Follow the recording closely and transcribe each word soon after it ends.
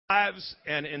lives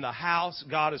and in the house,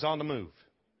 God is on the move.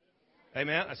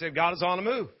 Amen. I said God is on the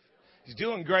move. He's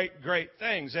doing great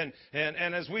things. And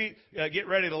as we get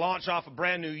ready to launch off a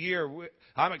brand new year,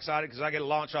 I'm excited because I get to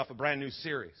launch off a brand new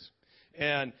series.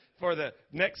 And for the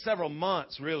next several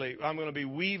months, really, I'm going to be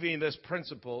weaving this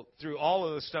principle through all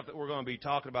of the stuff that we're going to be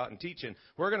talking about and teaching.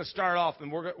 We're going to start off,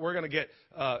 and we're going to get,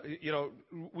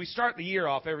 we start the year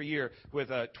off every year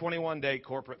with a 21-day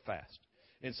corporate fast.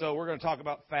 And so we're going to talk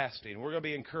about fasting. We're going to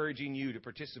be encouraging you to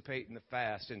participate in the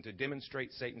fast and to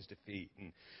demonstrate Satan's defeat.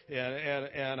 And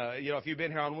if you've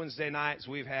been here on Wednesday nights,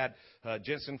 we've had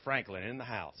Jensen Franklin in the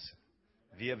house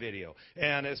via video.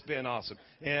 And it's been awesome.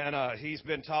 And he's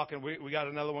been talking. We got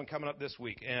another one coming up this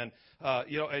week. And,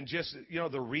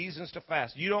 the reasons to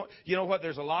fast. You know what?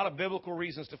 There's a lot of biblical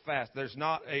reasons to fast. There's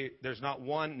not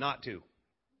one, not two.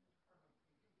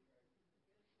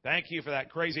 Thank you for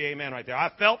that crazy amen right there.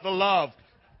 I felt the love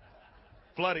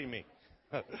flooding me.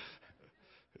 It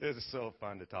is so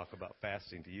fun to talk about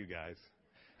fasting to you guys.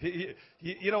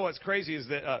 You know what's crazy is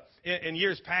that in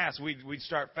years past we'd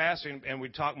start fasting and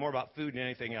we'd talk more about food than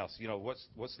anything else. You know,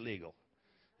 what's legal?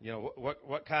 You know,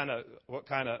 what kind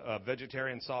of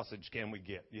vegetarian sausage can we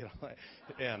get? You know,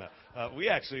 and we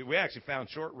actually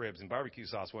found short ribs and barbecue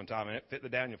sauce one time, and it fit the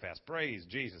Daniel fast. Praise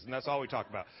Jesus, and that's all we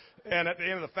talked about. And at the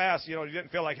end of the fast, you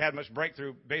didn't feel like you had much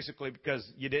breakthrough, basically because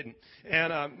you didn't,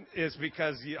 and it's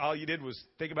because all you did was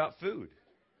think about food.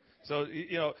 So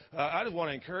I just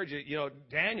want to encourage you.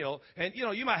 Daniel, and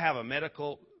you might have a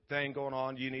medical thing going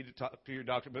on. You need to talk to your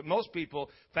doctor, but most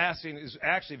people fasting is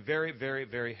actually very, very,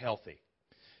 very healthy.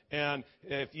 And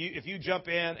if you jump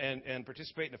in and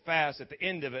participate in the fast, at the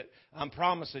end of it, I'm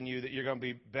promising you that you're going to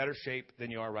be better shape than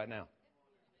you are right now.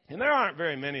 And there aren't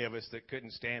very many of us that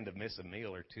couldn't stand to miss a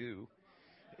meal or two.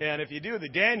 And if you do the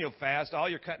Daniel fast, all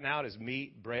you're cutting out is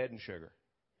meat, bread, and sugar.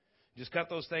 Just cut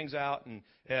those things out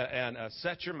and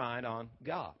set your mind on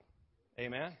God.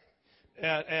 Amen.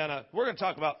 And we're going to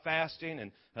talk about fasting,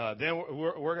 and then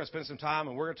we're going to spend some time,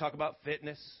 and we're going to talk about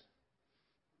fitness.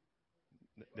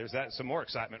 There's some more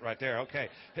excitement right there. Okay.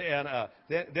 And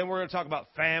then we're going to talk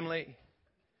about family.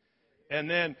 And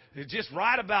then just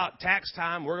right about tax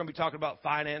time, we're going to be talking about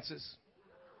finances.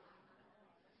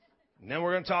 And then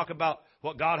we're going to talk about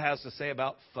what God has to say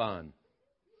about fun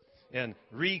and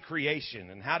recreation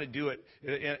and how to do it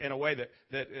in a way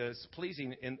that is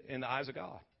pleasing in the eyes of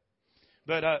God.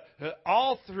 But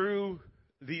all through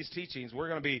these teachings, we're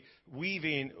going to be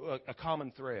weaving a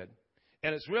common thread.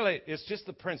 And it's just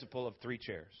the principle of 3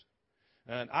 chairs.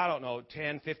 And I don't know,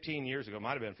 10, 15 years ago,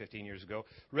 might have been 15 years ago,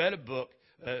 read a book.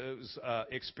 It was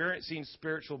Experiencing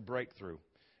Spiritual Breakthrough.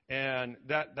 And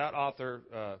that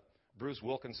author, Bruce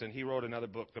Wilkinson, he wrote another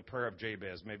book, The Prayer of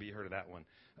Jabez. Maybe you heard of that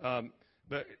one.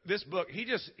 But this book, he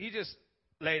just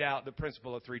laid out the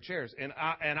principle of 3 chairs. And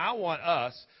I want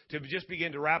us to just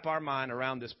begin to wrap our mind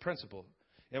around this principle.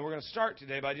 And we're going to start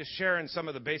today by just sharing some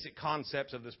of the basic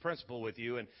concepts of this principle with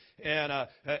you. And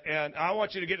I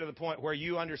want you to get to the point where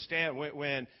you understand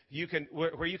where you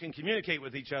can communicate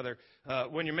with each other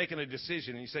when you're making a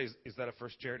decision. And you say, is that a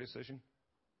first chair decision?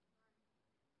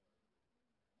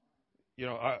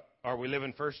 Are we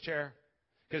living first chair?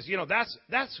 Because,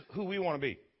 that's who we want to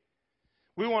be.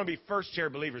 We want to be first chair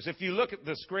believers. If you look at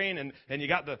the screen and you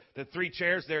got the 3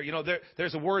 chairs there,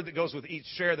 there's a word that goes with each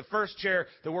chair. The first chair,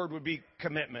 the word would be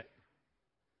commitment.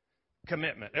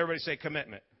 Commitment. Everybody say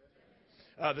commitment.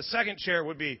 The second chair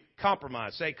would be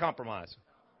compromise. Say compromise.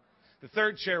 The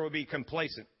third chair would be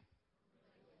complacent.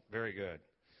 Very good.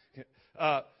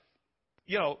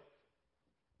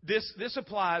 This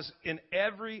applies in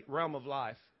every realm of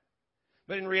life.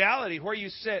 But in reality, where you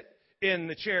sit in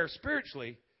the chair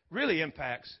spiritually really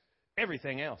impacts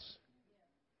everything else.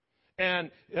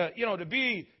 And, to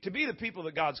be the people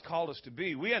that God's called us to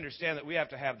be, we understand that we have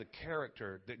to have the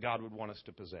character that God would want us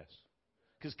to possess.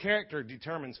 Because character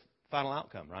determines final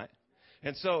outcome, right?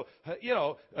 And so,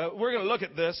 we're going to look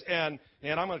at this, and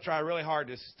I'm going to try really hard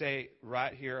to stay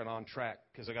right here and on track,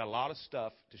 because I got a lot of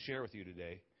stuff to share with you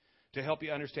today to help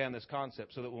you understand this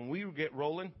concept, so that when we get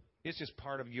rolling, it's just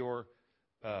part of your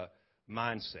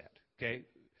mindset, okay?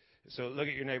 So look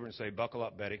at your neighbor and say, buckle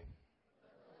up, Betty.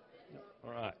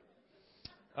 All right.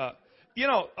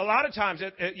 A lot of times,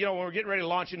 when we're getting ready to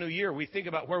launch a new year, we think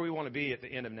about where we want to be at the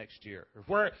end of next year.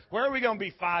 Or where are we going to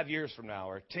be 5 years from now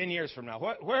or 10 years from now?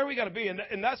 Where are we going to be?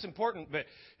 And that's important. But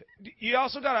you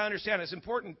also got to understand, it's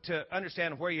important to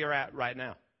understand where you're at right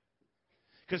now.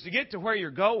 Because to get to where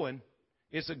you're going,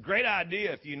 it's a great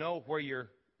idea if you know where you're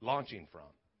launching from.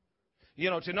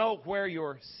 To know where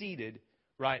you're seated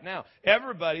right now.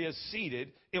 Everybody is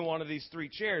seated in one of these three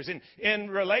chairs. And in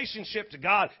relationship to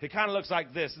God, it kind of looks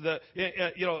like this.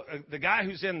 The guy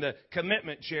who's in the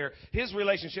commitment chair, his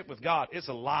relationship with God, it's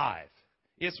alive.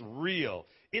 It's real.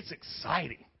 It's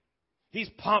exciting. He's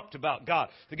pumped about God.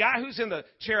 The guy who's in the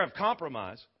chair of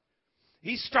compromise,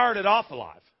 he started off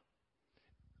alive.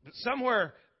 But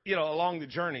somewhere, along the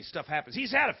journey, stuff happens.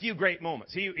 He's had a few great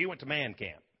moments. He went to man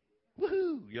camp.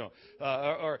 Woohoo!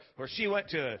 Or she went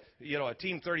to a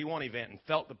Team 31 event and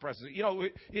felt the presence.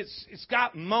 It's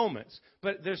got moments,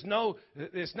 but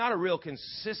it's not a real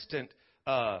consistent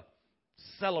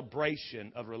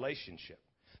celebration of relationship.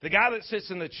 The guy that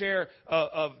sits in the chair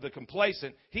of the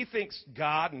complacent, he thinks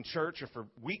God and church are for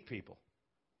weak people.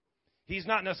 He's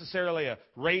not necessarily a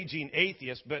raging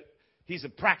atheist, but he's a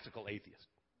practical atheist.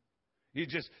 He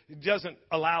just doesn't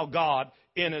allow God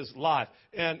in his life.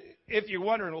 And if you're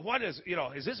wondering, well,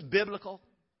 is this biblical?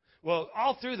 Well,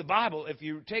 all through the Bible, if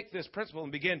you take this principle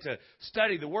and begin to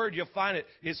study the Word, you'll find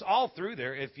it's all through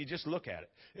there if you just look at it.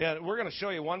 And we're going to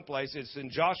show you one place. It's in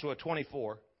Joshua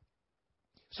 24.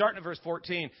 Starting at verse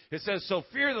 14, it says, "So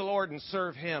fear the Lord and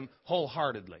serve Him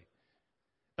wholeheartedly."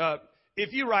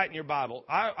 If you write in your Bible,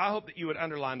 I hope that you would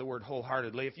underline the word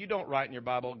wholeheartedly. If you don't write in your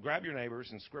Bible, grab your neighbors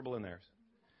and scribble in theirs.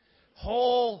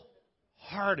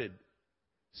 Wholehearted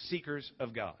seekers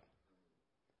of God.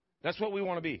 That's what we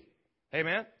want to be.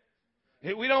 Amen?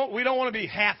 We don't want to be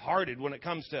half-hearted when it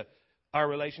comes to our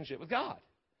relationship with God.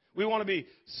 We want to be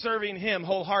serving Him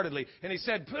wholeheartedly. And He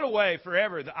said, put away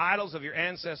forever the idols of your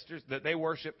ancestors that they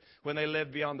worshiped when they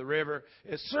lived beyond the river.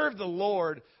 Serve the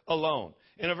Lord alone.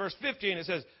 And in verse 15 it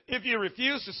says, if you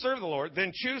refuse to serve the Lord,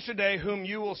 then choose today whom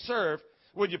you will serve.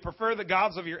 Would you prefer the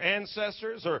gods of your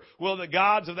ancestors, or will the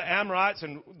gods of the Amorites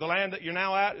and the land that you're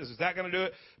now at, is that going to do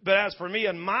it? But as for me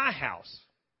and my house,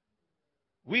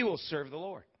 we will serve the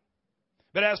Lord.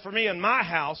 But as for me and my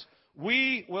house,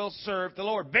 we will serve the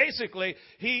Lord. Basically,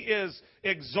 he is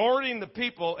exhorting the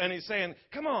people, and he's saying,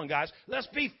 come on, guys, let's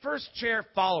be first chair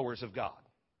followers of God.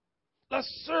 Let's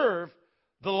serve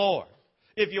the Lord.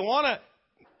 If you want to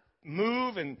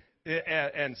move and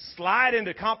slide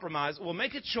into compromise, well,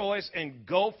 make a choice and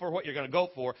go for what you're going to go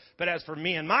for. But as for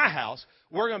me and my house,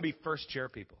 we're going to be first chair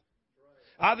people.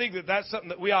 I think that that's something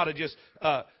that we ought to just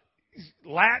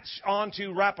latch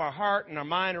onto, wrap our heart and our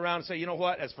mind around and say, you know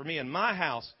what, as for me and my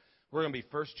house, we're going to be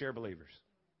first chair believers.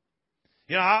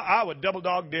 I would double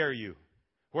dog dare you.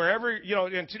 Wherever,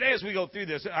 and today as we go through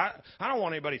this, I don't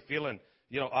want anybody feeling,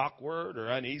 awkward or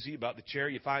uneasy about the chair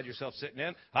you find yourself sitting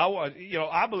in.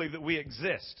 I believe that we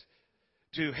exist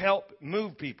to help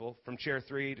move people from chair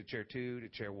 3 to chair 2 to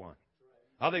chair 1.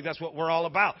 I think that's what we're all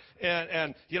about.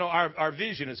 And our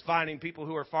vision is finding people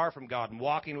who are far from God and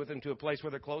walking with them to a place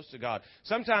where they're close to God.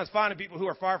 Sometimes finding people who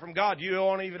are far from God, you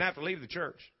don't even have to leave the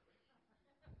church.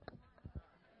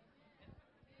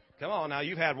 Come on now,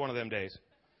 you've had one of them days,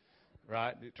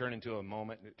 right? It turned into a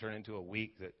moment, it turned into a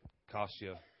week that cost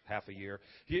you half a year.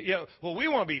 Well, we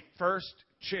want to be first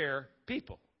chair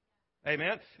people.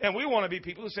 Amen? And we want to be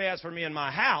people who say, as for me and my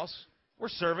house, we're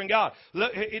serving God.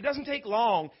 Look, it doesn't take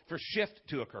long for shift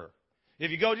to occur.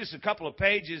 If you go just a couple of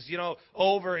pages,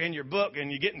 over in your book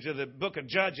and you get into the book of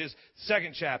Judges,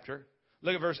 2nd chapter,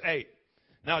 look at verse 8.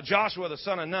 Now Joshua the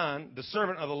son of Nun, the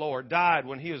servant of the Lord, died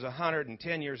when he was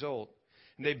 110 years old.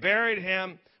 And they buried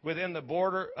him within the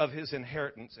border of his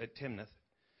inheritance at Timnath,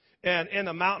 and in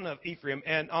the mountain of Ephraim,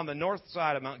 and on the north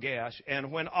side of Mount Gaash.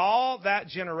 And when all that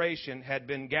generation had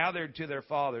been gathered to their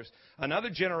fathers,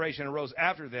 another generation arose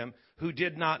after them who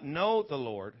did not know the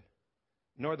Lord,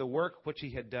 nor the work which He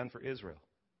had done for Israel.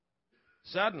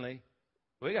 Suddenly,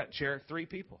 we got chair 3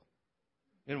 people.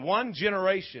 In one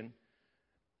generation,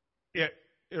 it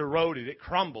eroded, it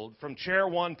crumbled from chair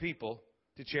 1 people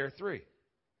to chair 3.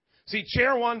 See,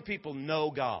 chair 1 people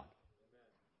know God.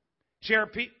 Chair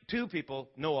 2 people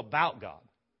know about God.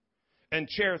 And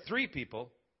chair 3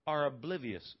 people are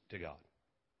oblivious to God.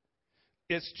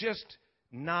 It's just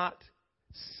not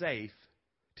safe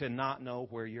to not know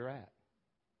where you're at.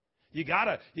 You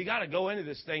gotta go into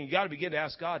this thing. You gotta begin to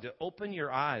ask God to open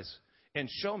your eyes and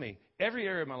show me every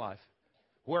area of my life.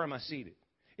 Where am I seated?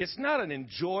 It's not an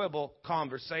enjoyable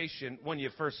conversation when you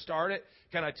first start it.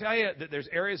 Can I tell you that there's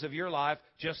areas of your life,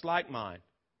 just like mine,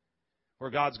 where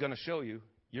God's going to show you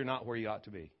you're not where you ought to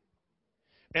be.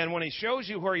 And when He shows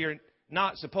you where you're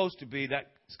not supposed to be,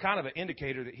 that's kind of an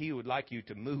indicator that He would like you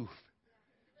to move,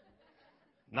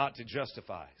 not to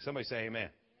justify. Somebody say amen.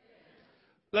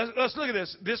 Let's look at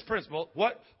this principle.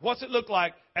 What's it look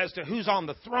like as to who's on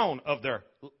the throne of their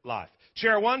life?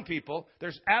 Chair 1 people,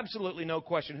 there's absolutely no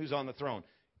question who's on the throne.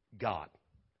 God.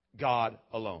 God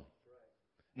alone.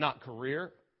 Not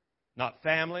career, not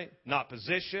family, not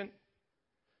position.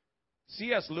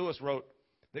 C.S. Lewis wrote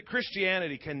that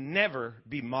Christianity can never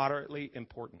be moderately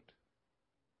important.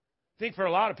 I think for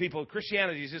a lot of people,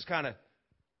 Christianity is just kind of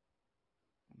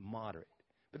moderate.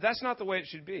 But that's not the way it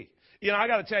should be. You know, I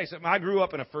got to tell you something. I grew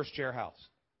up in a first chair house.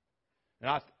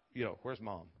 And where's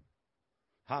Mom?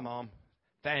 Hi, Mom.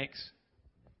 Thanks.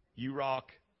 You rock.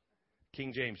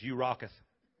 King James, you rocketh.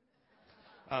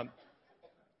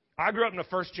 I grew up in a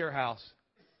first chair house.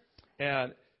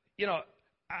 And, you know,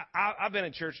 I've been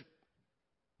in church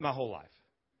my whole life.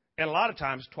 And a lot of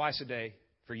times, twice a day,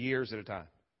 for years at a time.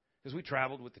 Because we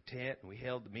traveled with the tent, and we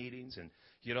held the meetings, and,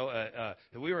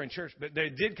 we were in church. But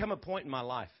there did come a point in my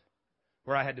life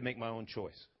where I had to make my own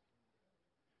choice.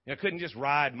 I couldn't just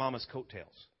ride Mama's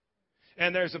coattails.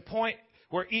 And there's a point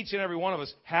where each and every one of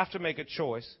us have to make a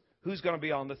choice who's going to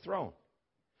be on the throne.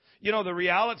 You know, the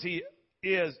reality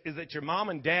is that your mom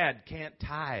and dad can't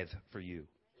tithe for you.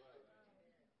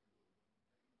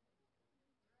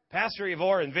 Pastor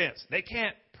Ivor and Vince, they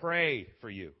can't pray for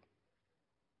you.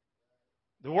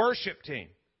 The worship team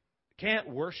can't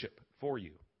worship for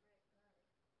you.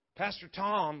 Pastor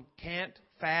Tom can't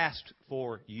fast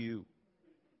for you.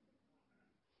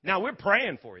 Now, we're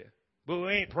praying for you, but we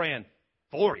ain't praying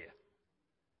for you.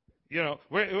 You know,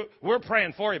 we're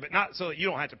praying for you, but not so that you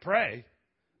don't have to pray.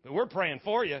 But we're praying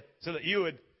for you so that you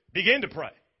would begin to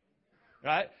pray.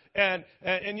 Right? And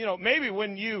you know, maybe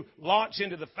when you launch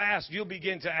into the fast, you'll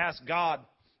begin to ask God,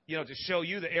 you know, to show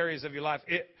you the areas of your life.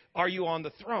 Are you on the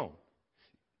throne?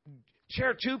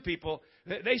 Chair 2 people,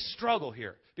 they struggle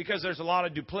here because there's a lot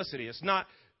of duplicity. It's not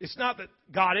that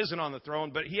God isn't on the throne,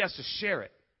 but He has to share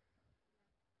it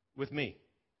with me.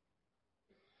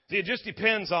 See, it just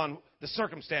depends on the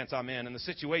circumstance I'm in and the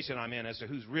situation I'm in as to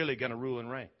who's really going to rule and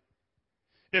reign.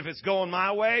 If it's going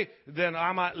my way, then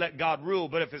I might let God rule.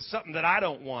 But if it's something that I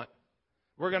don't want,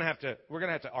 we're going to have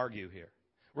to argue here.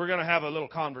 We're going to have a little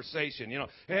conversation, you know.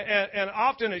 And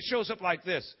often it shows up like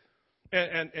this.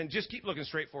 And just keep looking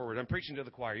straight forward. I'm preaching to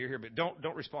the choir. You're here, but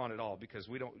don't respond at all because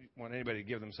we don't want anybody to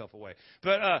give themselves away.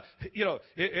 But you know,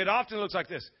 it often looks like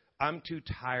this. I'm too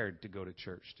tired to go to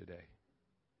church today.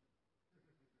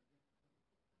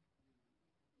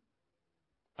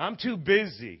 I'm too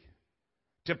busy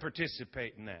to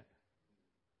participate in that.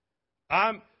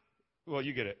 Well,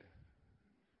 you get it.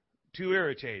 Too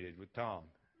irritated with Tom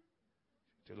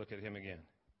to look at him again.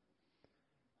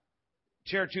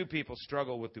 Chair 2 people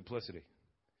struggle with duplicity.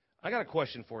 I got a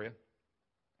question for you.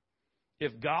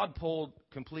 If God pulled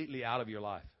completely out of your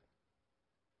life,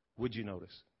 would you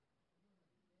notice?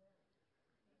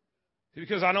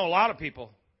 Because I know a lot of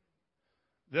people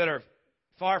that are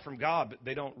far from God, but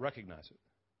they don't recognize it.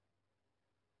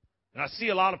 And I see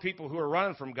a lot of people who are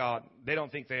running from God. They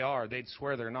don't think they are. They'd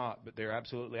swear they're not, but they're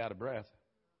absolutely out of breath.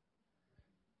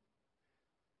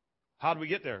 How did we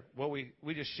get there? Well, we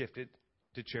just shifted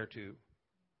to chair 2.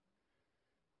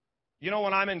 You know,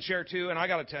 when I'm in chair 2, and I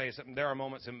got to tell you something, there are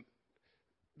moments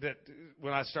that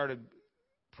when I started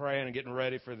praying and getting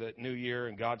ready for the new year,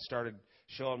 and God started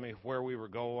showing me where we were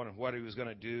going and what He was going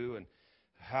to do and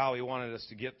how He wanted us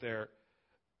to get there,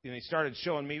 and He started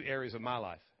showing me areas of my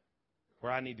life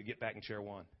where I need to get back in chair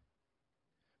 1.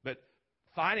 But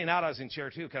finding out I was in chair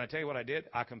 2, can I tell you what I did?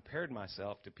 I compared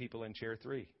myself to people in chair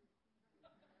 3.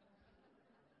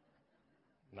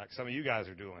 Like some of you guys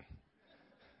are doing.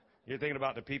 You're thinking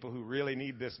about the people who really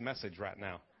need this message right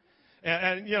now.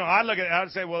 And you know, I look at it, I'd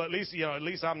say, well, at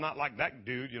least I'm not like that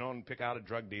dude, you know, and pick out a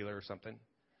drug dealer or something.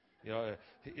 You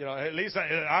know, at least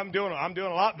I'm doing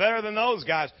a lot better than those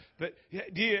guys. But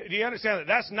do you understand that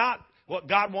that's not what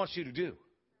God wants you to do?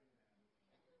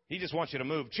 He just wants you to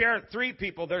move. Chair 3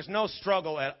 people, there's no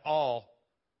struggle at all.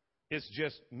 It's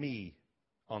just me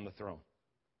on the throne.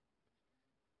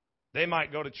 They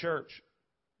might go to church,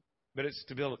 but it's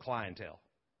to build a clientele.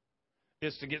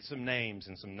 It's to get some names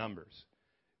and some numbers.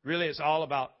 Really, it's all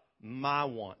about my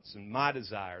wants and my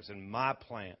desires and my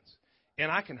plans.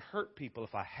 And I can hurt people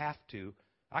if I have to.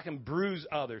 I can bruise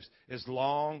others as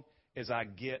long as I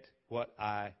get what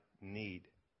I need.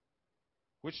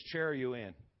 Which chair are you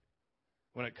in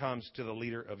when it comes to the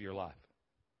leader of your life?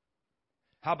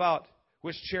 How about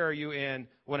which chair are you in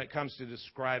when it comes to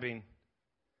describing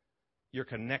your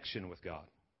connection with God?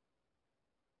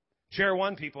 Chair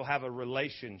 1 people have a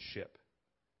relationship,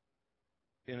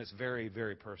 and it's very,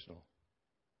 very personal.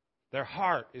 Their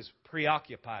heart is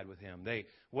preoccupied with Him. They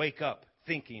wake up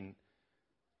thinking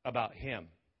about Him.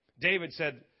 David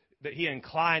said that he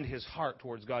inclined his heart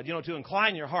towards God. You know, to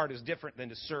incline your heart is different than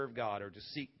to serve God or to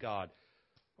seek God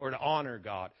or to honor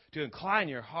God. To incline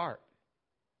your heart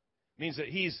means that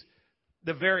He's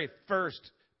the very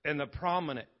first and the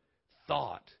prominent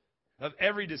thought. of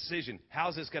every decision.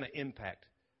 How's this going to impact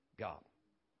God?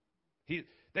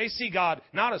 They see God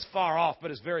not as far off,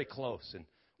 but as very close and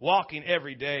walking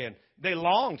every day. And they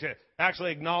long to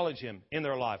actually acknowledge Him in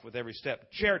their life with every step.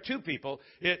 Chair 2 people,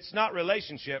 it's not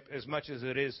relationship as much as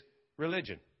it is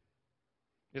religion.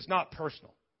 It's not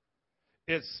personal.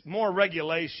 It's more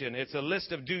regulation. It's a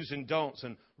list of do's and don'ts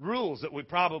and rules that we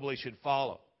probably should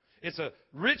follow. It's a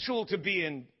ritual to be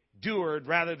endured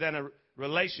rather than a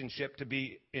relationship to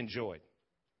be enjoyed.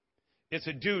 It's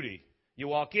a duty. You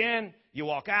walk in, you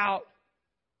walk out,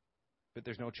 but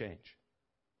there's no change.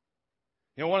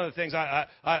 You know, one of the things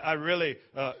I really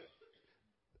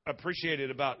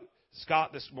appreciated about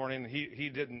Scott this morning, he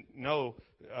didn't know,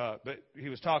 but he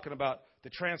was talking about the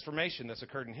transformation that's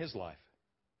occurred in his life.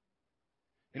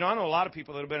 You know, I know a lot of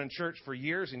people that have been in church for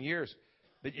years and years,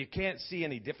 but you can't see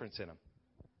any difference in them.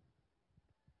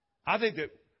 I think that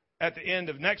at the end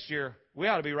of next year, we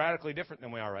ought to be radically different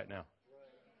than we are right now.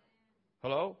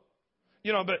 Hello?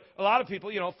 You know, but a lot of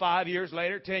people, 5 years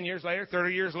later, 10 years later,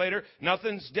 30 years later,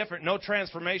 nothing's different. No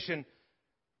transformation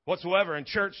whatsoever. And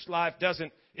church life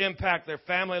doesn't impact their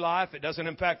family life. It doesn't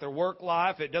impact their work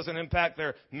life. It doesn't impact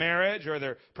their marriage or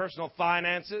their personal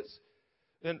finances.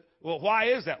 And, well, why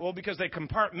is that? Well, because they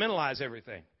compartmentalize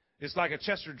everything. It's like a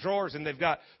chest of drawers, and they've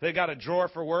got a drawer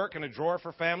for work and a drawer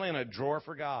for family and a drawer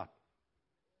for God.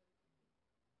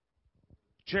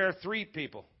 Chair 3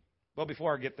 people. Well,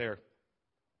 before I get there,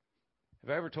 have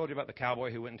I ever told you about the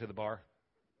cowboy who went into the bar?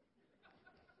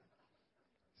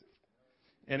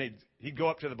 And he'd go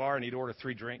up to the bar and he'd order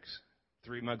 3 drinks,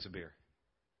 3 mugs of beer.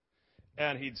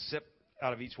 And he'd sip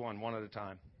out of each one at a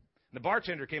time. And the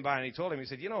bartender came by and he told him, he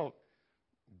said,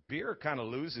 beer kind of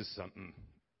loses something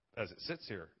as it sits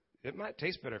here. It might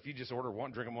taste better if you just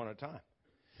drink them one at a time.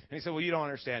 And he said, well, you don't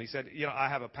understand. He said, I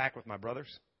have a pact with my brothers.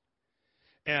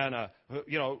 And,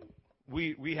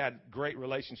 we had great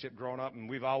relationship growing up, and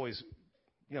we've always,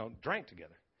 drank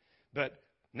together. But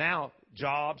now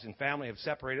jobs and family have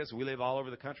separated us. We live all over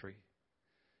the country.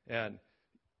 And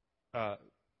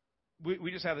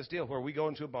we just have this deal where we go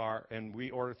into a bar and we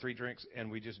order 3 drinks and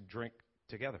we just drink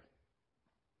together.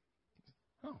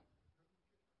 Oh.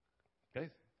 Okay.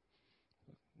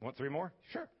 Want 3 more?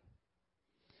 Sure.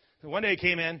 So one day he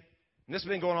came in, and this has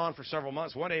been going on for several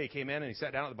months. One day he came in and he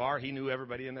sat down at the bar. He knew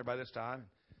everybody in there by this time.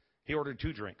 He ordered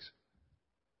 2 drinks.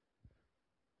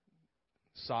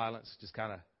 Silence just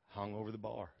kind of hung over the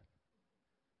bar.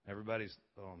 Everybody's,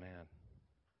 oh, man.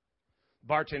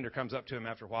 Bartender comes up to him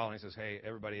after a while and he says, hey,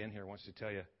 everybody in here wants to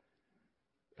tell you,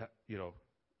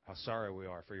 how sorry we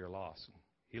are for your loss. And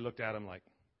he looked at him like,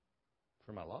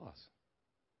 for my loss?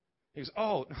 He goes,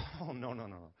 oh, no.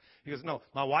 He goes, no,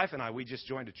 my wife and I, we just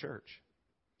joined a church.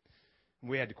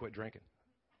 We had to quit drinking.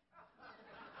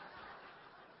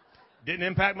 Didn't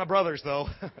impact my brothers, though.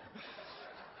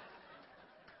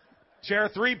 Chair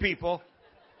 3 people.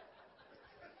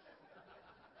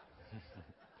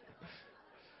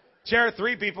 Chair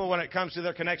 3 people, when it comes to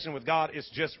their connection with God, it's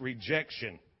just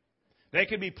rejection. They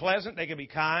could be pleasant, they could be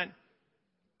kind,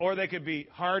 or they could be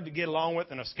hard to get along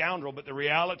with and a scoundrel, but the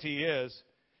reality is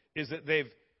that they've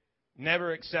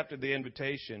never accepted the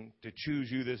invitation to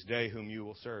choose you this day whom you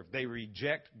will serve. They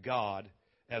reject God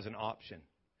as an option.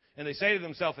 And they say to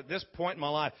themselves, at this point in my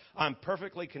life, I'm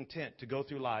perfectly content to go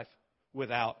through life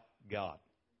without God.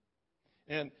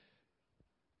 And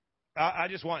I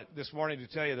just want this morning to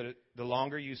tell you that the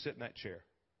longer you sit in that chair,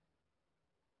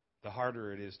 the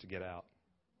harder it is to get out.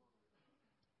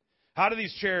 How do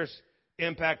these chairs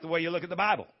impact the way you look at the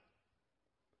Bible?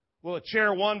 Well, a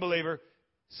chair 1 believer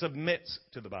submits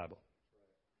to the Bible.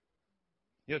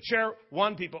 Chair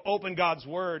 1 people open God's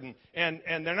Word, and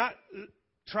they're not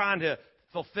trying to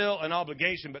fulfill an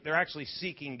obligation, but they're actually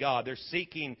seeking God. They're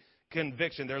seeking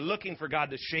conviction. They're looking for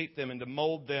God to shape them and to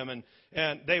mold them,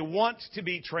 and they want to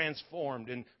be transformed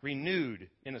and renewed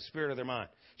in the spirit of their mind.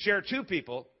 Chair 2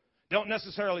 people don't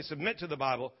necessarily submit to the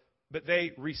Bible, but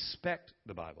they respect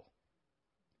the Bible.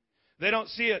 They don't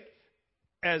see it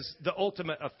as the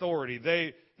ultimate authority.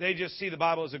 They just see the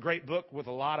Bible as a great book with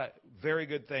a lot of very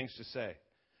good things to say.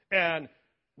 And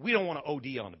we don't want to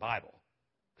OD on the Bible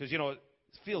because, it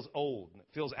feels old and it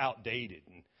feels outdated.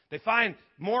 And they find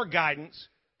more guidance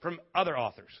from other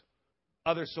authors,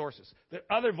 other sources. The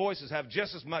other voices have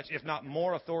just as much, if not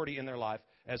more, authority in their life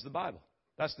as the Bible.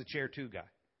 That's the chair 2 guy.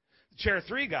 The chair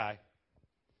 3 guy,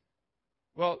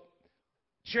 well,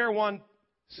 chair 1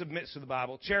 submits to the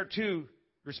Bible. Chair 2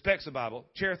 respects the Bible.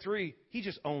 Chair 3, he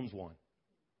just owns one.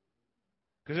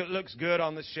 Because it looks good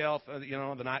on the shelf,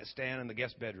 the nightstand in the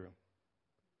guest bedroom.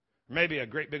 Maybe a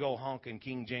great big old honking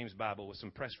King James Bible with some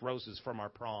pressed roses from our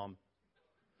prom.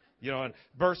 You know, and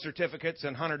birth certificates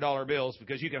and $100 bills,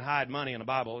 because you can hide money in a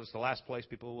Bible. It's the last place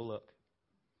people will look.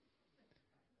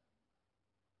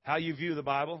 How you view the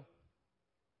Bible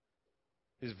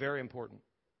is very important.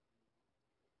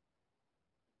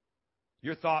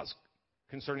 Your thoughts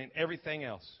concerning everything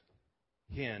else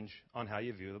hinge on how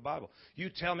you view the Bible.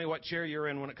 You tell me what chair you're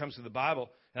in when it comes to the Bible,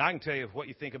 and I can tell you what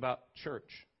you think about church.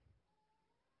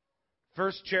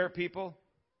 First chair people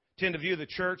tend to view the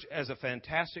church as a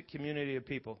fantastic community of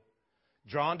people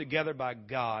drawn together by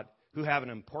God who have an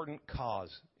important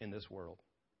cause in this world.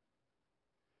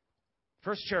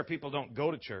 First chair people don't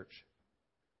go to church.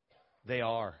 They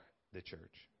are the church.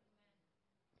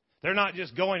 They're not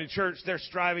just going to church, they're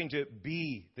striving to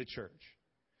be the church.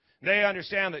 They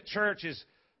understand that church is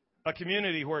a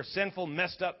community where sinful,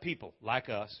 messed up people like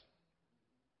us,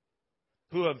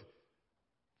 who have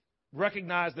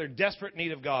recognized their desperate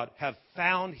need of God, have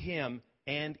found Him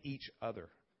and each other.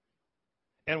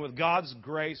 And with God's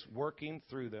grace working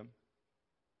through them,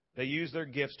 they use their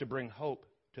gifts to bring hope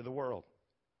to the world.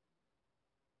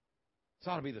 This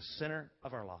ought to be the center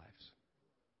of our lives.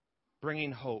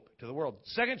 Bringing hope to the world.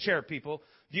 Second chair people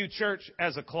view church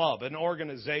as a club, an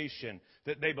organization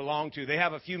that they belong to. They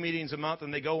have a few meetings a month,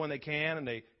 and they go when they can, and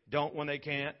they don't when they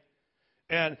can't.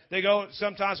 And they go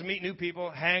sometimes to meet new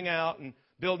people, hang out, and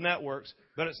build networks,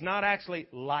 but it's not actually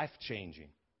life-changing.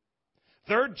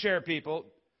 Third chair people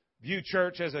view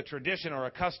church as a tradition or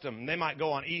a custom. They might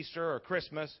go on Easter or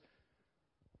Christmas,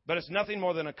 but it's nothing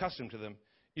more than a custom to them.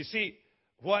 You see,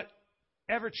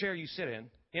 whatever chair you sit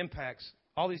in impacts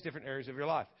all these different areas of your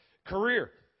life.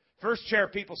 Career. First chair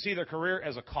people see their career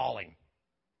as a calling.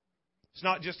 It's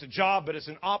not just a job, but it's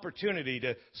an opportunity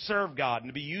to serve God and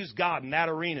to be used God in that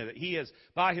arena that He has,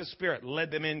 by His Spirit,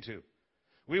 led them into.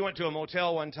 We went to a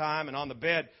motel one time, and on the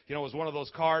bed, was one of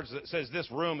those cards that says, "This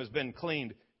room has been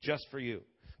cleaned just for you."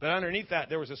 But underneath that,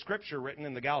 there was a scripture written,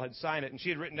 and the gal had signed it, and she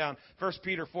had written down 1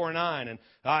 Peter 4:9, and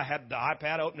I had the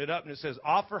iPad open it up, and it says,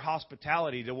 "Offer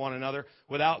hospitality to one another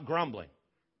without grumbling."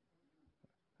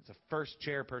 It's a first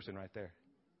chair person right there.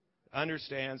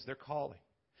 Understands their calling.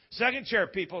 Second chair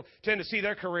people tend to see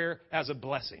their career as a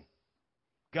blessing.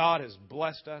 God has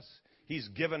blessed us. He's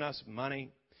given us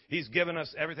money. He's given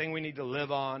us everything we need to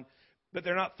live on. But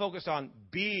they're not focused on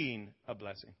being a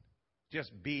blessing,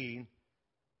 just being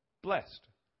blessed.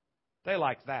 They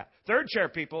like that. Third chair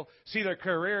people see their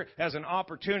career as an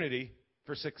opportunity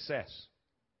for success.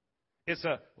 It's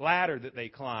a ladder that they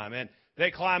climb, and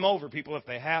they climb over people if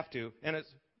they have to, and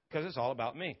it's because it's all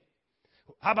about me.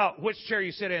 How about which chair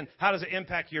you sit in? How does it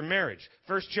impact your marriage?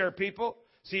 First chair people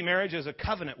see marriage as a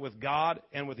covenant with God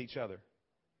and with each other.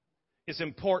 It's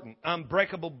important,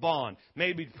 unbreakable bond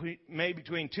made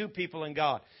between two people and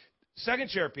God. Second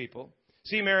chair people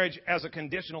see marriage as a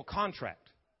conditional contract.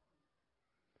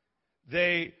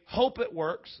 They hope it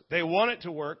works. They want it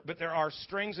to work, but there are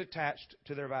strings attached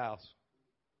to their vows.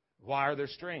 Why are there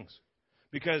strings?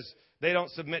 Because they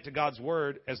don't submit to God's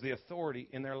word as the authority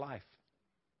in their life.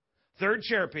 Third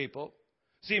chair people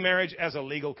see marriage as a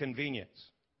legal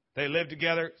convenience. They live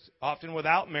together often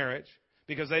without marriage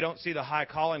because they don't see the high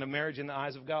calling of marriage in the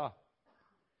eyes of God.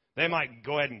 They might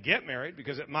go ahead and get married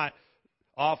because it might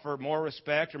offer more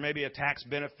respect or maybe a tax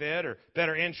benefit or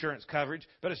better insurance coverage,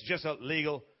 but it's just a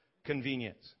legal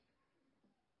convenience.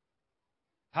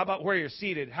 How about where you're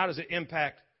seated? How does it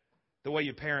impact the way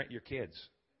you parent your kids?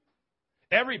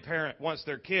 Every parent wants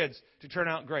their kids to turn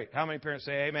out great. How many parents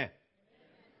say amen?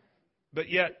 But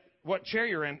yet, what chair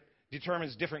you're in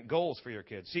determines different goals for your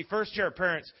kids. See, first chair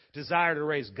parents desire to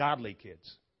raise godly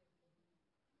kids.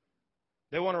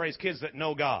 They want to raise kids that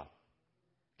know God,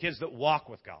 kids that walk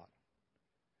with God.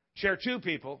 Chair two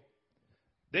people,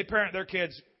 they parent their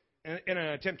kids in an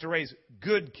attempt to raise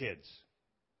good kids.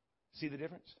 See the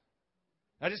difference?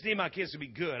 I just need my kids to be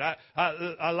good.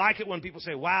 I like it when people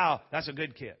say, "Wow, that's a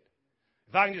good kid."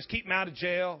 If I can just keep them out of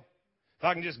jail, if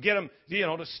I can just get them,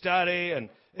 to study and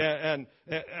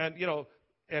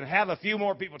have a few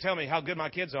more people tell me how good my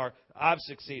kids are, I've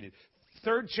succeeded.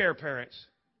 Third chair parents,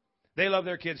 they love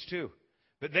their kids too,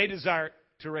 but they desire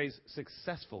to raise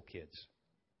successful kids.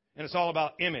 And it's all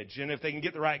about image. And if they can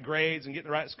get the right grades and get in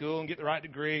the right school and get the right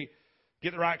degree,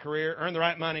 get the right career, earn the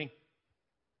right money.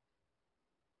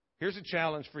 Here's a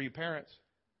challenge for you parents.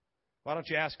 Why don't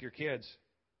you ask your kids,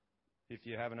 if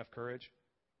you have enough courage,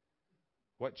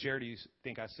 what chair do you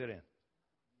think I sit in?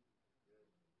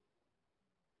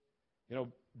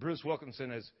 Bruce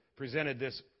Wilkinson has presented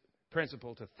this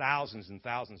principle to thousands and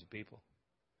thousands of people.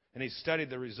 And he's studied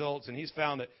the results, and he's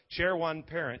found that chair one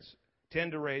parents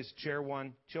tend to raise chair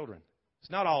one children. It's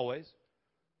not always,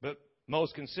 but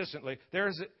most consistently.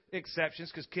 There's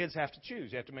exceptions because kids have to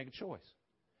choose. You have to make a choice.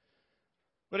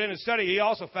 But in a study, he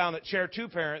also found that chair 2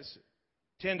 parents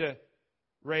tend to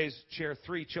raise chair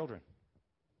 3 children.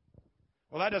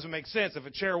 Well, that doesn't make sense. If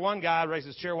a chair 1 guy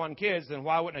raises chair 1 kids, then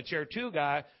why wouldn't a chair 2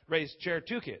 guy raise chair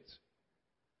 2 kids?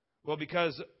 Well,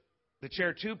 because the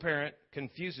chair 2 parent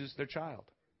confuses their child.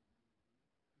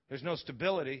 There's no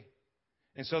stability,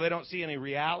 and so they don't see any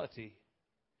reality,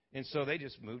 and so they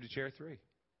just move to chair 3.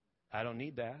 I don't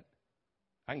need that.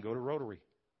 I can go to Rotary.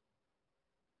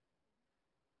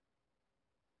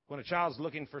 When a child's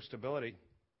looking for stability,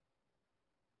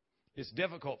 it's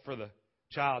difficult for the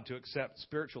child to accept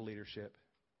spiritual leadership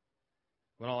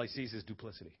when all he sees is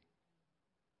duplicity.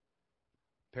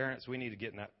 Parents, we need to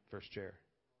get in that first chair.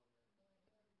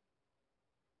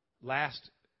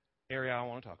 Last area I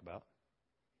want to talk about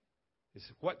is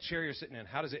what chair you're sitting in.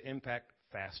 How does it impact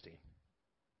fasting?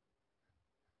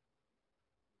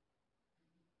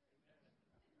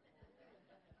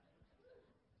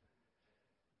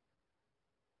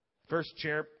 First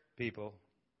chair people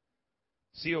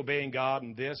see obeying God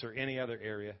in this or any other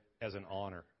area as an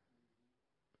honor.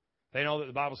 They know that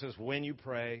the Bible says when you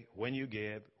pray, when you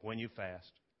give, when you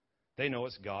fast, they know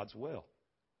it's God's will.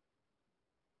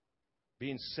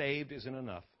 Being saved isn't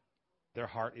enough. Their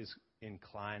heart is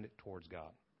inclined towards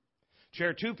God.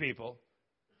 Chair 2 people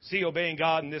see obeying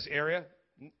God in this area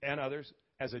and others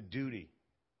as a duty.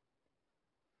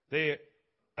 They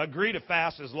agree to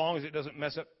fast as long as it doesn't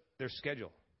mess up their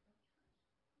schedule.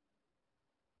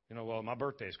 You know, well, my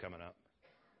birthday's coming up.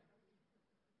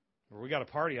 Or we got a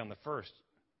party on the 1st.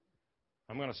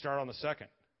 I'm going to start on the 2nd.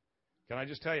 Can I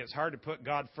just tell you, it's hard to put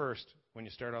God first when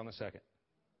you start on the 2nd.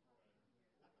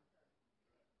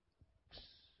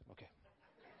 Okay.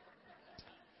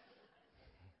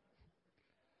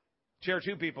 Chair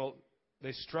 2 people,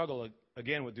 they struggle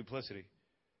again with duplicity.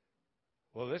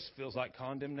 Well, this feels like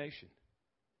condemnation.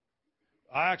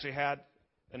 I actually had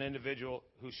an individual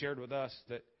who shared with us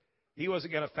that he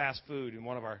wasn't going to fast food in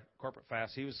one of our corporate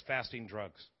fasts. He was fasting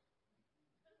drugs.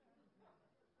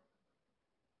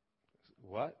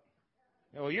 What?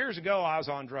 Well, years ago, I was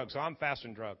on drugs, so I'm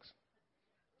fasting drugs.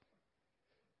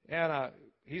 And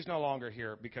he's no longer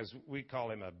here because we call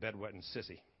him a bedwetting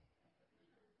sissy.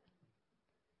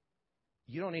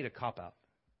 You don't need a cop-out.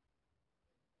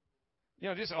 You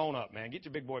know, just own up, man. Get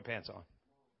your big boy pants on.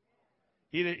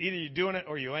 Either you're doing it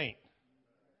or you ain't.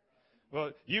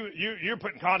 Well, you're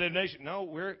putting condemnation. No,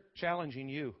 we're challenging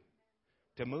you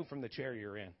to move from the chair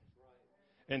you're in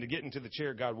and to get into the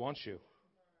chair God wants you.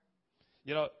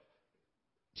 You know,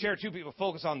 chair 2 people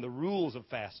focus on the rules of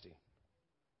fasting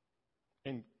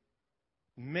and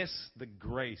miss the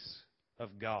grace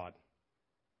of God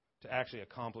to actually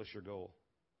accomplish your goal.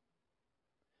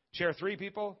 Chair 3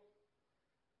 people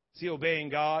see obeying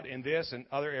God in this and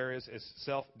other areas as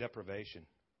self-deprivation.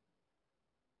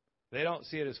 They don't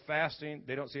see it as fasting.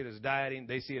 They don't see it as dieting.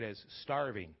 They see it as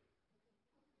starving.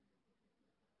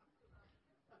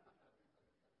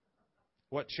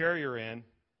 What chair you're in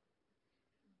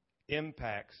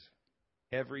impacts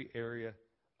every area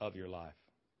of your life.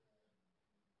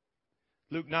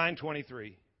 Luke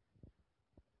 9:23.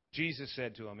 Jesus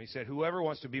said to him, he said, whoever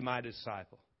wants to be my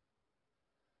disciple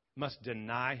must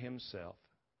deny himself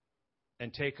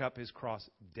and take up his cross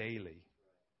daily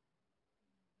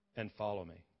and follow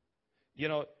me. You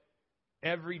know,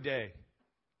 every day.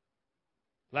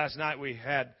 Last night we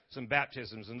had some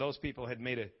baptisms, and those people had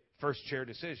made a first chair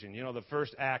decision. You know, the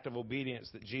first act of obedience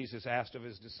that Jesus asked of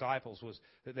his disciples was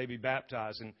that they be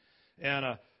baptized.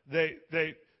 And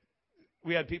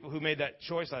we had people who made that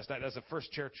choice last night. That's a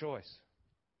first chair choice.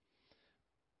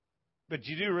 But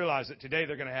you do realize that today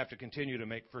they're going to have to continue to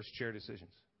make first chair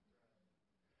decisions.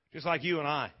 Just like you and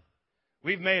I.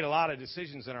 We've made a lot of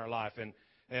decisions in our life, and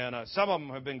some of them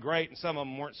have been great and some of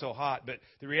them weren't so hot. But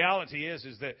the reality is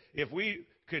that if we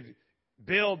could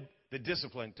build the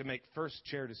discipline to make first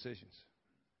chair decisions,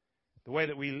 the way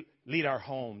that we lead our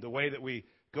home, the way that we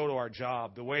go to our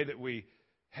job, the way that we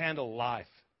handle life,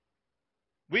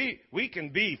 we can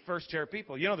be first chair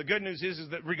people. You know, the good news is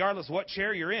that regardless of what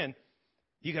chair you're in,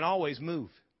 you can always move.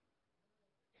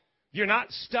 You're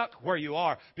not stuck where you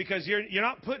are because you're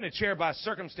not put in a chair by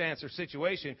circumstance or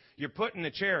situation. You're put in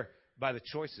a chair by the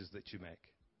choices that you make.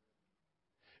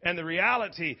 And the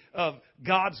reality of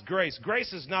God's grace.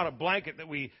 Grace is not a blanket that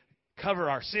we cover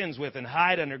our sins with and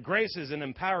hide under. Grace is an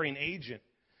empowering agent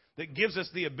that gives us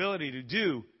the ability to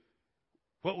do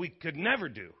what we could never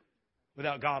do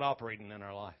without God operating in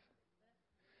our life.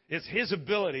 It's His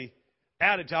ability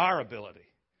added to our ability.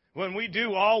 When we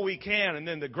do all we can, and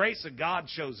then the grace of God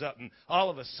shows up, and all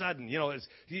of a sudden,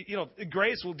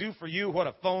 grace will do for you what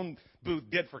a phone booth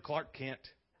did for Clark Kent.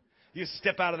 You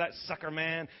step out of that sucker,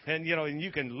 man, and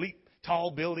you can leap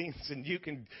tall buildings and you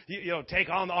can, take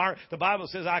on the arm. The Bible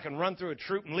says I can run through a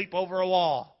troop and leap over a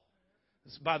wall.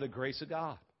 It's by the grace of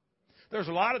God. There's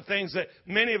a lot of things that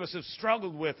many of us have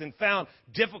struggled with and found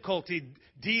difficulty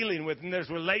dealing with. And there's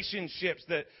relationships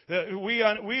that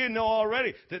we know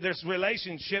already that there's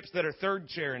relationships that are third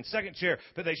chair and second chair,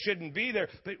 but they shouldn't be there.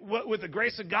 But with the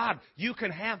grace of God, you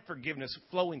can have forgiveness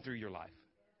flowing through your life.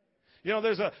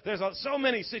 There's so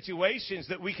many situations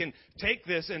that we can take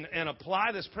this and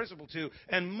apply this principle to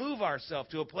and move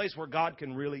ourselves to a place where God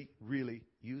can really, really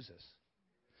use us.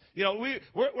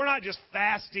 We're not just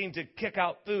fasting to kick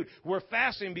out food. We're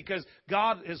fasting because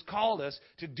God has called us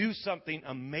to do something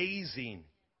amazing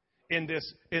in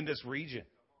this region.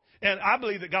 And I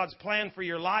believe that God's plan for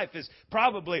your life is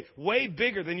probably way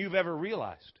bigger than you've ever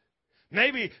realized.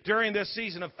 Maybe during this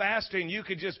season of fasting, you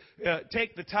could just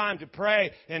take the time to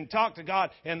pray and talk to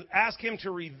God and ask Him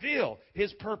to reveal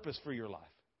His purpose for your life.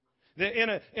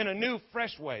 In a new,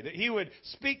 fresh way, that He would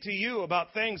speak to you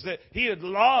about things that He would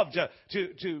love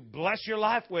to bless your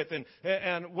life with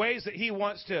and ways that He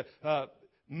wants to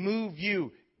move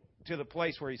you to the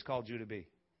place where He's called you to be.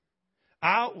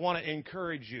 I want to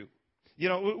encourage you.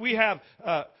 We have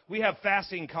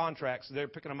fasting contracts. They're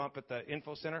picking them up at the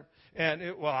info center. And,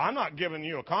 I'm not giving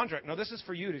you a contract. No, this is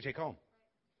for you to take home.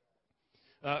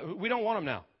 We don't want them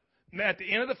now. At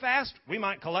the end of the fast, we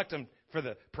might collect them for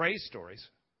the praise stories.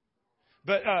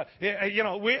 But,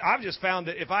 I've just found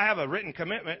that if I have a written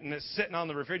commitment and it's sitting on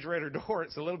the refrigerator door,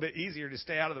 it's a little bit easier to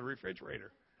stay out of the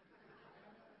refrigerator.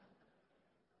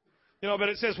 But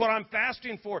it says what I'm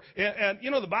fasting for. And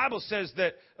the Bible says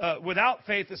that without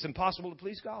faith it's impossible to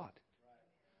please God.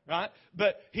 Right?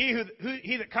 But he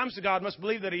that comes to God must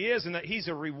believe that He is and that He's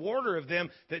a rewarder of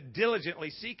them that diligently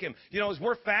seek Him. As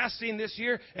we're fasting this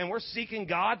year and we're seeking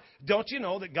God, don't you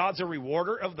know that God's a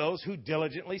rewarder of those who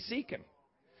diligently seek Him?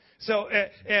 So,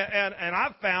 and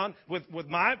I've found with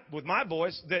my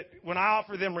boys that when I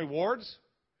offer them rewards,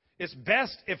 it's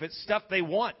best if it's stuff they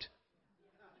want.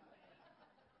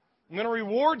 I'm going to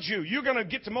reward you. You're going to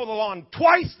get to mow the lawn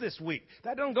twice this week.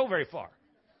 That doesn't go very far.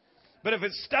 But if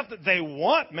it's stuff that they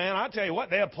want, man, I'll tell you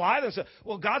what, they apply themselves.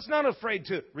 Well, God's not afraid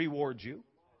to reward you.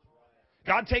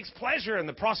 God takes pleasure in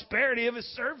the prosperity of His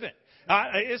servant.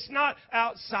 It's not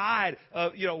outside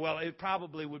of, it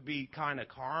probably would be kind of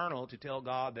carnal to tell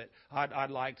God that I'd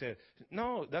like to.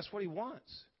 No, that's what He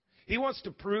wants. He wants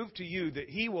to prove to you that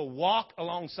He will walk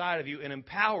alongside of you and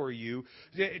empower you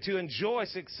to enjoy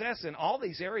success in all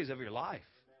these areas of your life.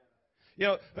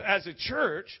 As a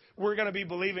church, we're going to be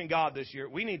believing God this year.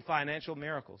 We need financial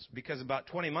miracles because about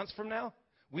 20 months from now,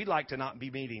 we'd like to not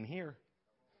be meeting here,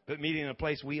 but meeting in a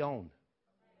place we own.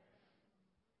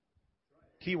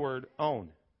 Keyword, own.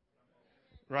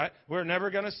 Right? We're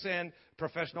never going to send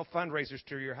professional fundraisers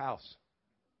to your house.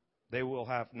 They will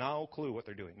have no clue what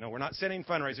they're doing. No, we're not sending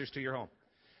fundraisers to your home.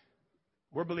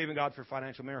 We're believing God for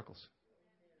financial miracles.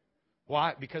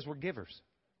 Why? Because we're givers.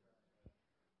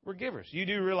 We're givers. You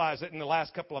do realize that in the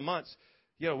last couple of months,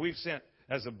 we've sent,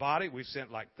 as a body, we've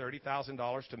sent like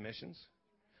 $30,000 to missions.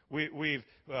 We've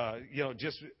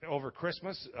just over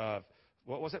Christmas,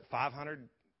 what was it,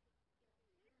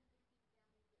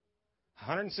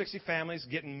 160 families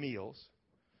getting meals.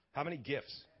 How many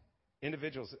gifts?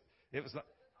 Individuals. It was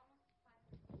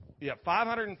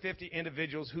 550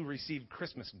 individuals who received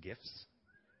Christmas gifts.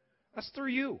 That's through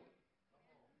you.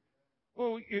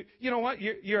 Well, you know what?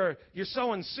 You're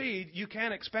sowing seed. You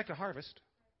can't expect a harvest,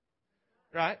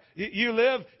 right? You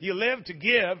live to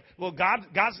give. Well,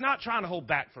 God's not trying to hold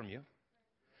back from you.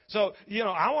 So,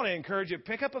 I want to encourage you,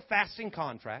 pick up a fasting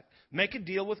contract, make a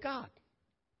deal with God.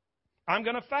 I'm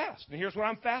going to fast, and here's what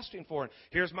I'm fasting for. And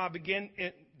here's my begin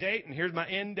date, and here's my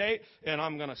end date, and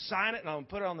I'm going to sign it, and I'm going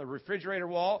to put it on the refrigerator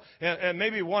wall. And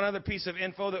maybe one other piece of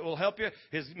info that will help you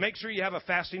is make sure you have a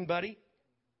fasting buddy.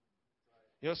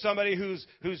 Somebody who's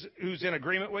in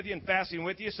agreement with you and fasting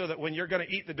with you so that when you're going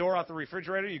to eat the door out the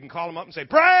refrigerator, you can call them up and say,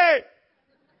 pray!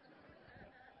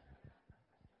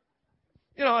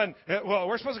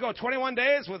 We're supposed to go 21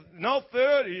 days with no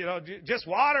food, just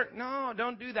water. No,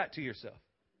 don't do that to yourself.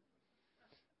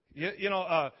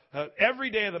 Every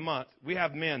day of the month, we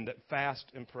have men that fast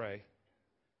and pray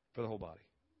for the whole body.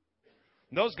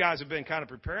 And those guys have been kind of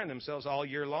preparing themselves all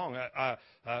year long.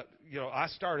 I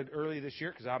started early this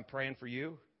year because I'm praying for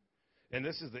you. And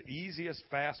this is the easiest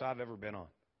fast I've ever been on.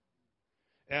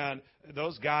 And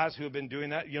those guys who have been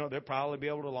doing that, they'll probably be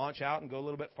able to launch out and go a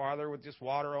little bit farther with just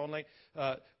water only.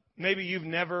 Maybe you've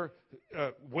never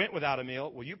went without a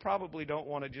meal. Well, you probably don't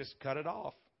want to just cut it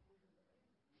off.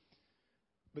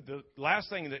 But the last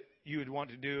thing that you would want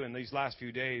to do in these last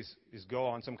few days is go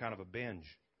on some kind of a binge.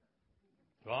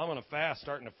 Well, I'm going to fast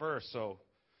starting the 1st, so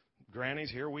grannies,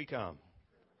 here we come.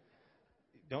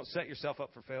 Don't set yourself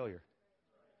up for failure.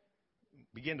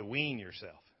 Begin to wean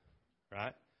yourself,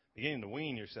 right? Begin to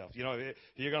wean yourself. You know, if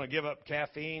you're going to give up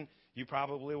caffeine, you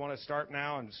probably want to start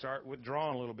now and start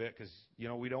withdrawing a little bit because, you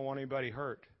know, we don't want anybody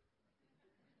hurt.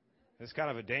 It's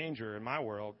kind of a danger in my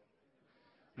world.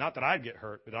 Not that I'd get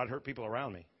hurt, but I'd hurt people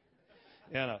around me.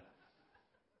 And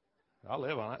I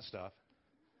live on that stuff.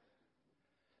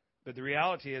 But the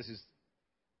reality is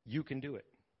you can do it.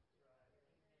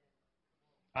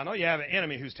 I know you have an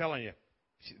enemy who's telling you,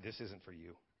 this isn't for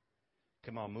you.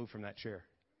 Come on, move from that chair.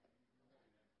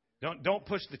 Don't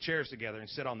push the chairs together and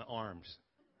sit on the arms.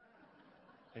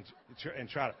 And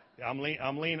try to. I'm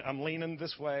leaning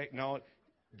this way. No,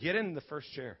 get in the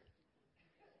first chair.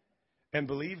 And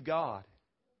believe God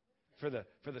for the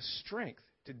strength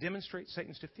to demonstrate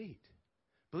Satan's defeat.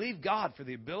 Believe God for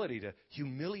the ability to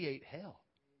humiliate hell.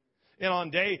 And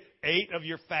on day 8 of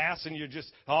your fast, and you're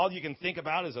just all you can think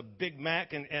about is a Big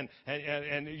Mac, and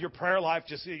your prayer life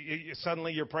just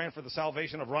suddenly you're praying for the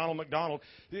salvation of Ronald McDonald.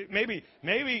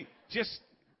 Maybe just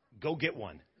go get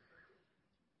one,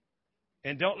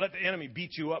 and don't let the enemy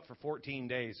beat you up for 14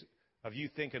 days of you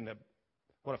thinking that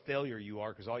what a failure you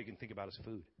are because all you can think about is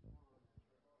food.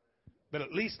 But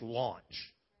at least launch.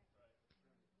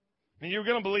 And you're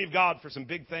going to believe God for some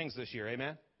big things this year,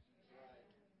 amen?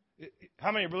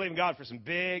 How many are believing God for some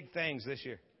big things this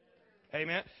year?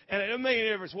 Amen. And it doesn't make any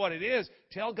difference what it is.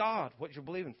 Tell God what you're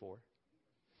believing for.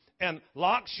 And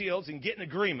lock shields and get in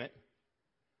agreement.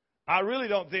 I really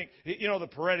don't think, you know, the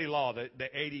Pareto law, the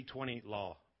 80-20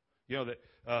 law. You know,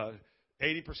 that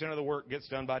 80% of the work gets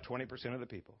done by 20% of the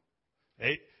people.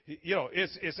 You know,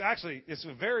 it's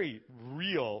a very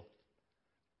real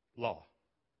law.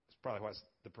 It's probably why it's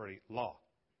the Pareto law.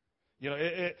 You know,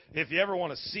 if you ever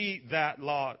want to see that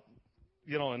law,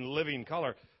 you know, in living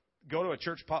color, go to a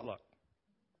church potluck.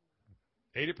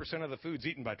 80% of the food's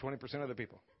eaten by 20% of the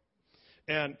people.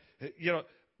 And, you know,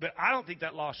 but I don't think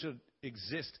that law should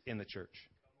exist in the church.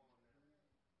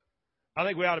 I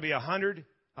think we ought to be 100.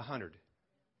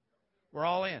 We're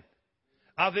all in.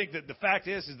 I think that the fact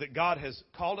is that God has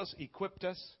called us, equipped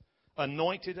us,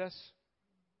 anointed us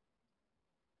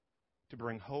to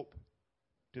bring hope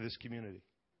to this community.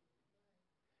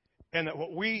 And that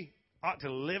what we ought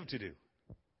to live to do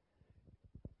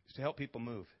is to help people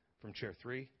move from chair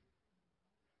 3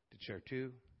 to chair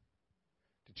 2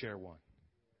 to chair 1.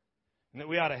 And that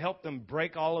we ought to help them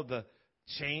break all of the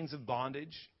chains of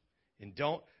bondage. And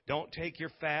don't take your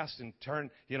fast and turn,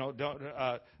 you know,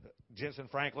 Jensen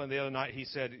Franklin the other night, he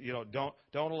said, you know,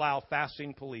 don't allow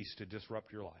fasting police to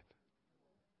disrupt your life.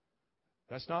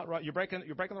 That's not right. You're breaking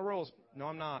the rules. No,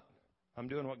 I'm not. I'm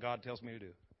doing what God tells me to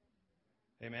do.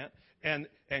 Amen.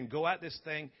 And go at this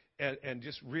thing and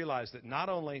just realize that not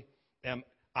only am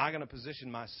I going to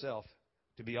position myself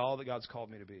to be all that God's called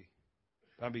me to be,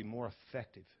 but I'm going to be more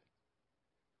effective.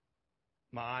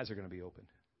 My eyes are going to be opened.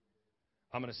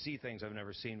 I'm going to see things I've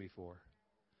never seen before.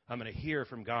 I'm going to hear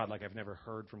from God like I've never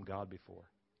heard from God before.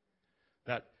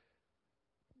 That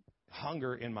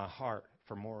hunger in my heart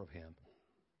for more of Him.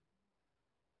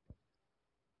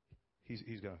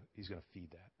 He's going to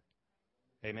feed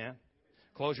that. Amen.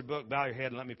 Close your book, bow your head,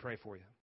 and let me pray for you.